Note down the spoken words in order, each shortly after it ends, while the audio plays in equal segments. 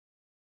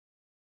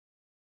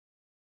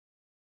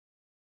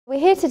We're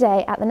here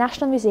today at the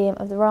National Museum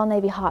of the Royal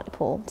Navy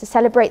Hartlepool to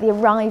celebrate the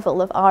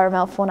arrival of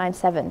RML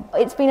 497.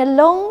 It's been a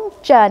long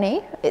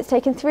journey. It's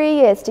taken 3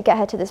 years to get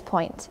her to this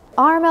point.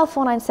 RML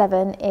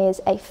 497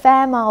 is a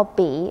Fairmile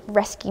B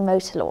rescue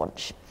motor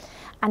launch,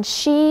 and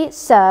she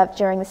served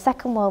during the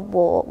Second World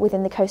War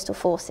within the coastal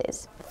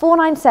forces.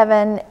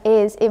 497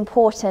 is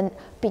important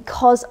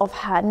because of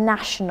her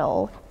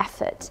national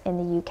effort in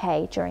the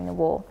UK during the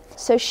war.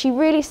 So she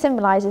really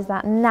symbolises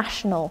that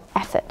national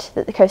effort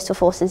that the coastal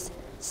forces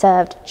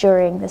served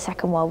during the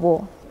Second World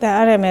War. The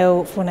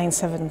RML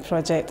 497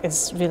 project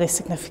is really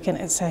significant.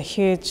 It's a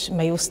huge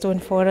milestone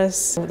for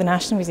us. The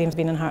National Museum's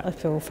been in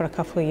Hartlepool for a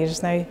couple of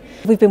years now.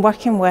 We've been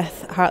working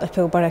with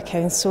Hartlepool Borough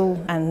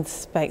Council and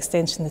by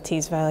extension the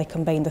Tees Valley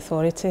Combined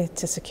Authority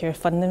to secure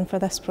funding for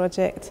this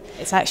project.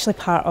 It's actually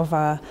part of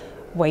a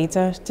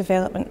wider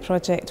development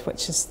project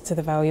which is to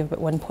the value of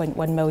about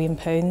 £1.1 million,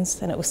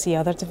 and it will see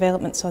other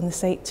developments on the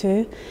site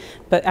too.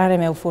 But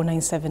RML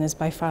 497 is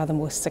by far the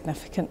most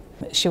significant.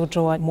 She'll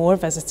draw more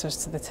visitors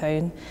to the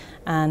town,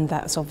 and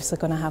that's obviously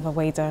going to have a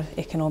wider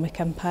economic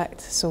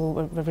impact, so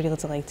we're really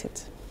delighted.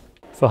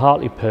 For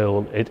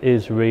Hartlepool, it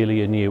is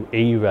really a new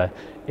era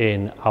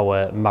in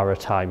our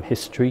maritime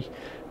history.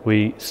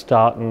 We're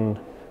starting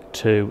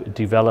to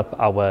develop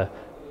our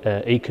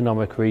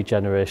economic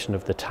regeneration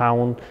of the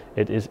town.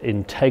 It is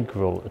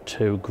integral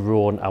to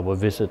growing our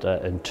visitor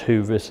and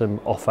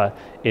tourism offer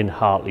in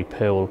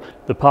Hartlepool.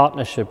 The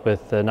partnership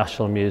with the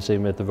National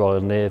Museum of the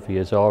Royal Navy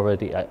has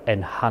already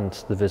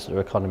enhanced the visitor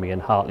economy in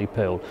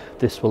Hartlepool.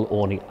 This will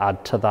only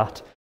add to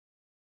that.